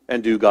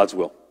and do God's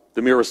will.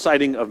 the mere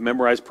reciting of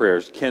memorized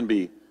prayers can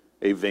be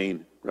a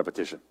vain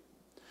repetition.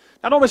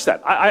 Now, don't miss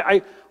that.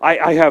 I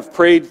have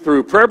prayed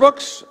through prayer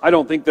books. I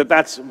don't think that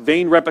that's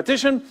vain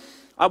repetition.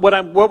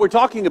 What we're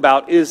talking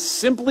about is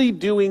simply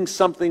doing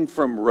something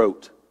from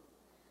rote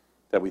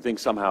that we think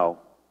somehow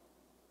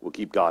will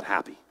keep God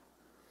happy.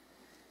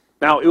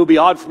 Now, it would be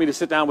odd for me to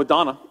sit down with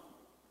Donna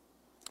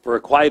for a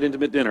quiet,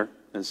 intimate dinner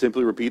and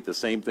simply repeat the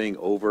same thing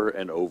over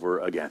and over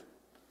again.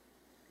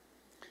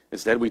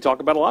 Instead, we talk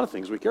about a lot of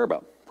things we care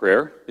about.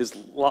 Prayer is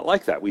a lot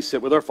like that. We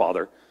sit with our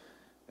Father,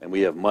 and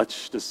we have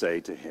much to say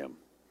to Him.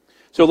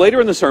 So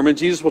later in the sermon,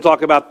 Jesus will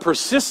talk about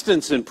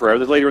persistence in prayer.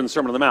 That's later in the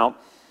Sermon on the Mount.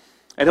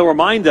 And He'll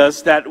remind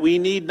us that we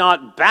need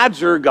not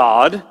badger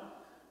God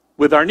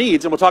with our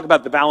needs. And we'll talk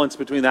about the balance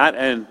between that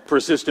and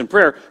persistent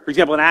prayer. For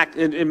example,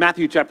 in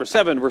Matthew chapter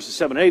 7, verses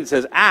 7 and 8, it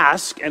says,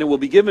 "Ask, and it will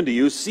be given to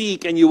you.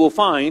 Seek, and you will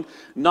find.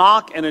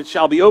 Knock, and it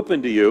shall be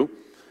opened to you.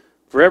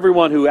 For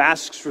everyone who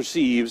asks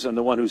receives, and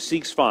the one who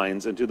seeks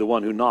finds, and to the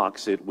one who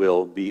knocks it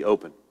will be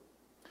open."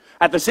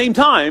 At the same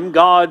time,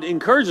 God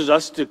encourages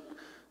us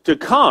to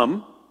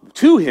come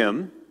to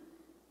Him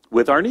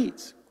with our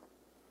needs.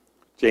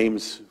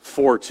 James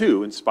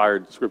 4:2,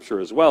 inspired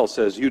scripture as well,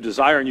 says, "You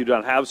desire and you do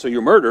not have, so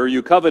you murder.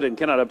 You covet and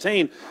cannot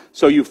obtain,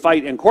 so you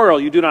fight and quarrel.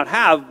 You do not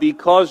have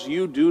because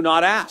you do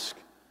not ask."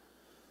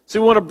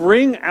 So we want to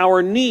bring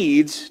our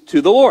needs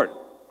to the Lord.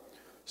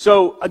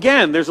 So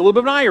again, there's a little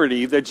bit of an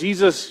irony that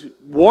Jesus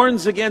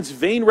warns against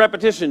vain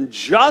repetition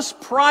just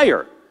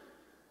prior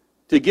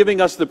to giving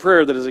us the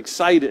prayer that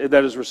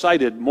is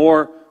recited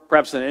more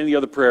perhaps than any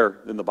other prayer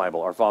in the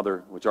Bible. "Our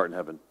Father, which art in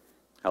heaven,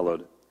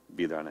 hallowed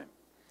be thy name."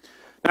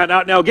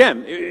 Now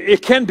again,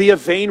 it can be a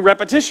vain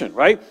repetition,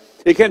 right?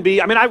 It can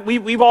be,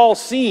 we've all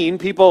seen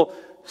people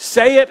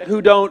say it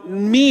who don't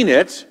mean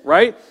it,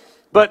 right?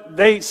 But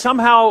they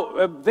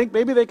somehow think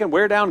maybe they can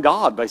wear down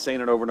God by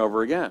saying it over and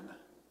over again.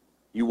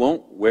 You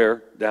won't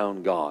wear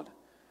down God.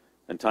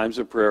 And times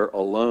of prayer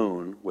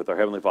alone with our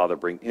Heavenly Father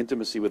bring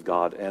intimacy with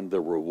God and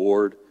the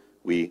reward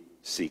we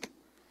seek.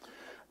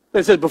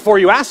 It says before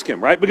you ask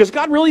Him, right? Because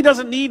God really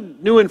doesn't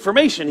need new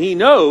information. He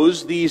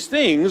knows these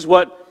things.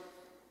 What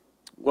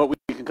we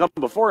can come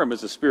before Him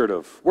is a spirit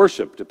of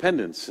worship,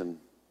 dependence, and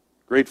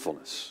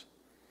gratefulness.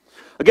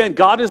 Again,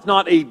 God is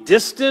not a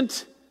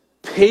distant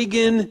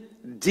pagan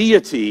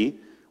deity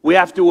we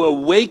have to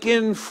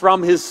awaken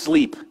from His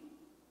sleep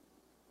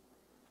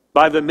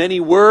by the many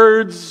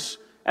words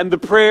and the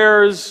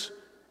prayers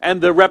and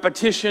the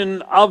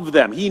repetition of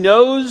them. He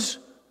knows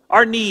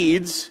our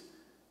needs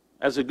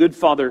as a good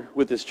father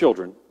with his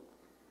children.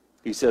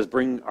 He says,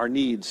 bring our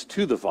needs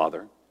to the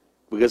Father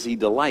because He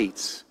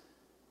delights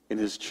in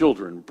His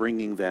children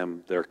bringing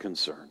them their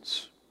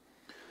concerns.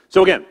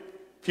 So again,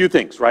 a few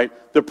things, right?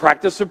 The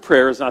practice of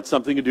prayer is not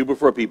something to do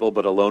before people,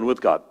 but alone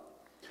with God.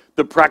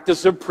 The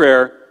practice of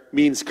prayer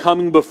means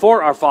coming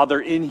before our Father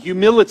in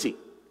humility.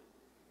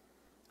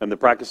 And the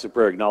practice of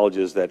prayer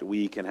acknowledges that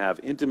we can have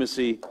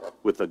intimacy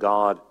with the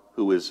God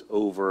who is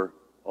over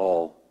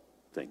all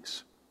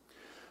things.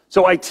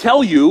 So I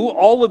tell you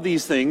all of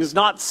these things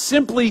not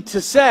simply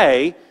to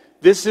say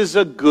this is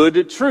a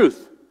good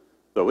truth,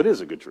 though it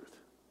is a good truth.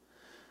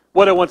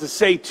 What I want to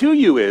say to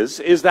you is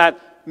that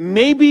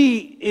maybe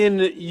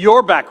in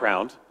your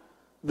background,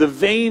 the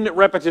vain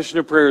repetition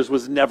of prayers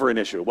was never an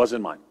issue. It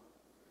wasn't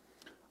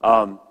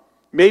mine.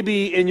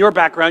 Maybe in your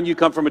background, you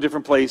come from a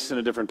different place and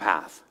a different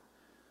path.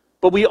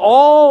 But we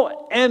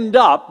all end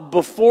up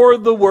before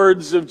the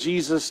words of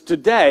Jesus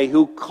today,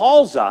 who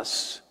calls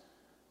us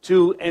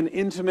to an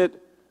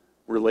intimate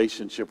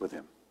relationship with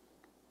Him.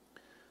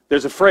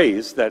 There's a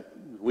phrase that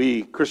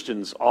we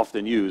Christians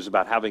often use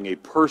about having a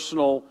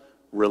personal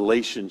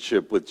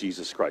relationship with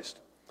Jesus Christ.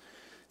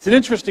 It's an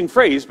interesting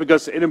phrase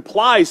because it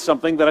implies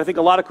something that I think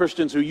a lot of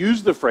Christians who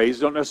use the phrase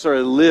don't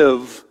necessarily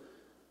live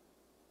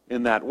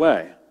in that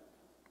way.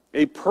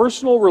 A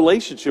personal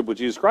relationship with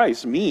Jesus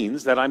Christ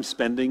means that I'm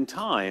spending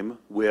time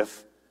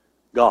with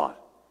God.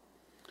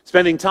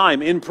 Spending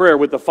time in prayer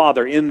with the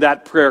Father in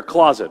that prayer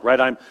closet,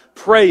 right? I'm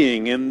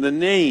praying in the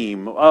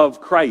name of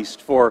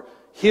Christ for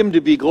Him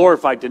to be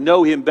glorified, to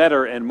know Him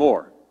better and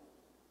more.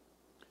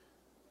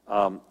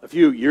 A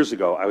few years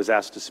ago, I was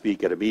asked to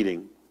speak at a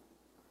meeting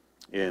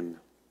in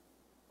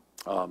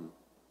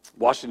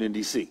Washington,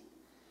 D.C.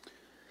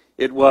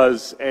 It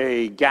was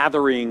a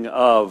gathering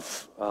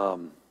of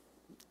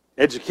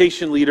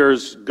education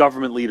leaders,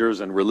 government leaders,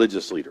 and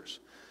religious leaders.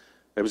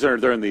 It was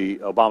during the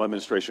Obama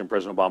administration.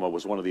 President Obama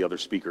was one of the other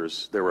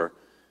speakers that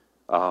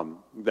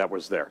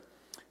was there.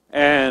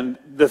 And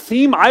the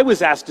theme I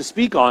was asked to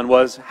speak on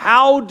was,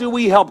 how do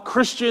we help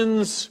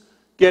Christians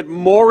get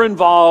more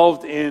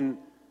involved in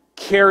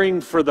caring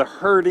for the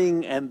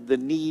hurting and the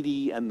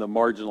needy and the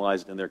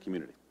marginalized in their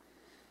community?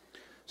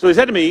 So they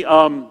said to me,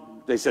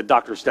 they said,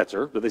 Dr.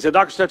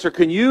 Stetzer,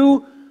 can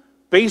you,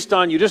 based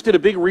on, you just did a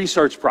big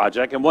research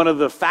project, and one of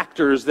the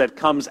factors that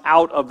comes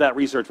out of that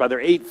research, there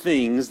are 8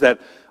 things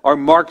that are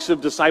marks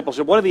of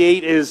discipleship. One of the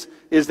 8 is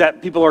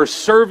that people are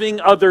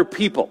serving other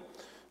people.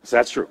 So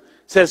that's true.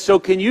 It says, so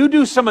can you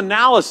do some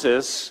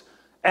analysis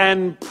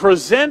and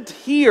present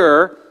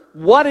here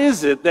what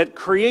is it that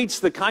creates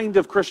the kind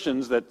of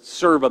Christians that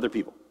serve other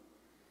people?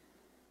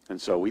 And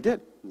so we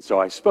did. And so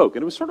I spoke.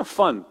 And it was sort of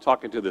fun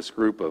talking to this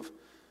group of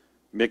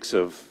mix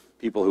of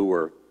people who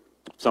were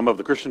some of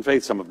the Christian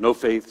faith, some of no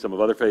faith, some of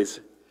other faiths.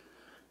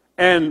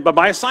 But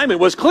my assignment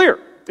was clear.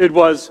 It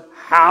was,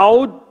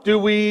 how do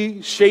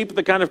we shape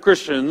the kind of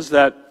Christians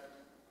that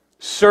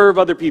serve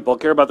other people,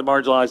 care about the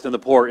marginalized and the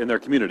poor in their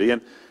community?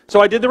 And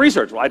so I did the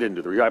research. Well, I didn't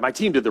do the research. My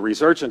team did the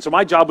research. And so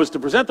my job was to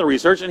present the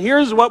research. And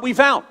here's what we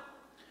found.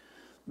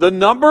 The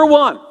number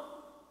one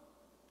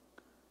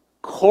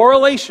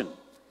correlation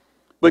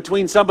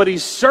between somebody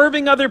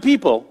serving other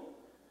people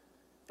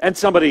and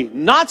somebody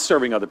not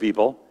serving other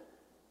people,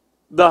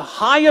 the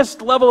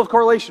highest level of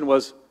correlation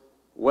was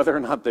whether or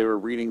not they were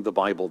reading the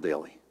Bible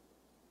daily.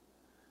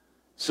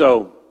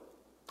 So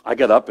I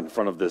get up in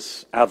front of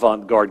this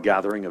avant-garde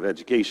gathering of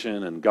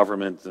education and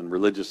government and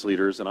religious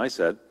leaders, and I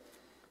said,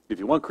 if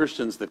you want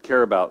Christians that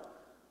care about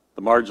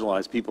the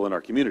marginalized people in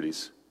our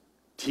communities,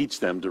 teach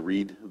them to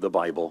read the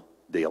Bible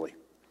daily.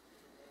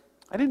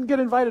 I didn't get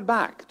invited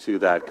back to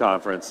that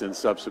conference in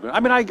subsequent. I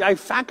mean, I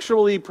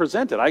factually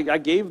presented. I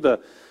gave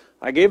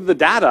the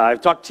data. I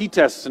talked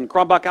t-tests and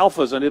Cronbach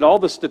alphas and did all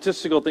the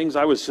statistical things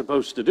I was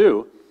supposed to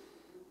do.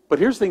 But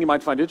here's the thing you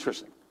might find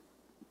interesting.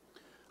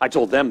 I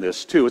told them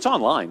this too. It's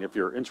online if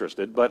you're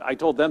interested, but I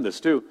told them this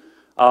too.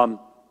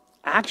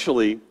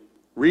 Actually,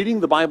 reading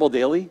the Bible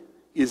daily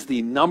is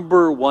the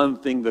number one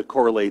thing that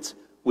correlates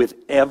with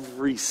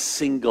every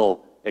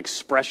single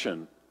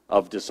expression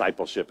of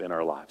discipleship in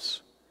our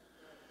lives.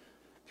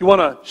 You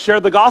want to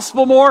share the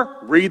gospel more?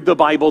 Read the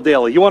Bible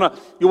daily. You want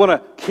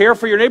to care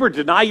for your neighbor?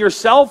 Deny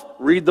yourself?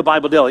 Read the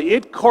Bible daily.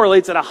 It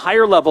correlates at a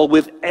higher level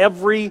with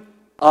every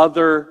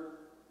other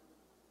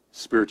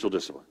spiritual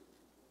discipline.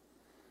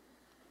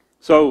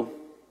 So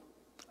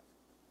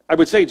I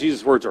would say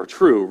Jesus' words are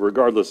true,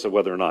 regardless of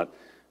whether or not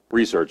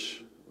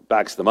research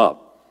backs them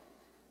up.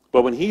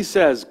 But when he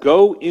says,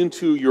 go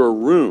into your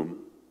room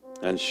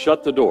and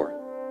shut the door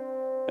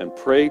and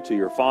pray to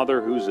your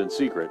Father who's in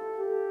secret,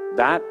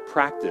 that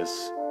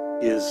practice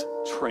is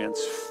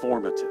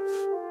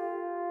transformative.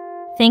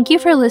 Thank you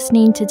for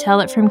listening to Tell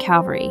It from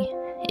Calvary.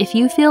 If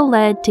you feel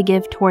led to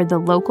give toward the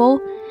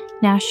local,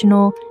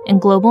 national,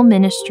 and global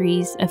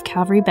ministries of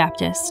Calvary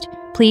Baptist,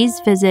 please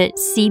visit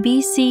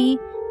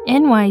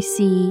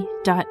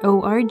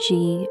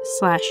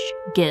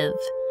cbcnyc.org/give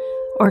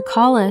or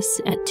call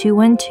us at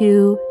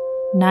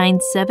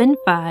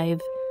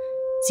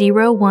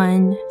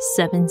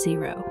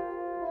 212-975-0170.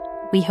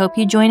 We hope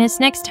you join us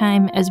next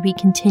time as we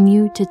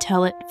continue to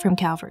tell it from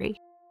Calvary.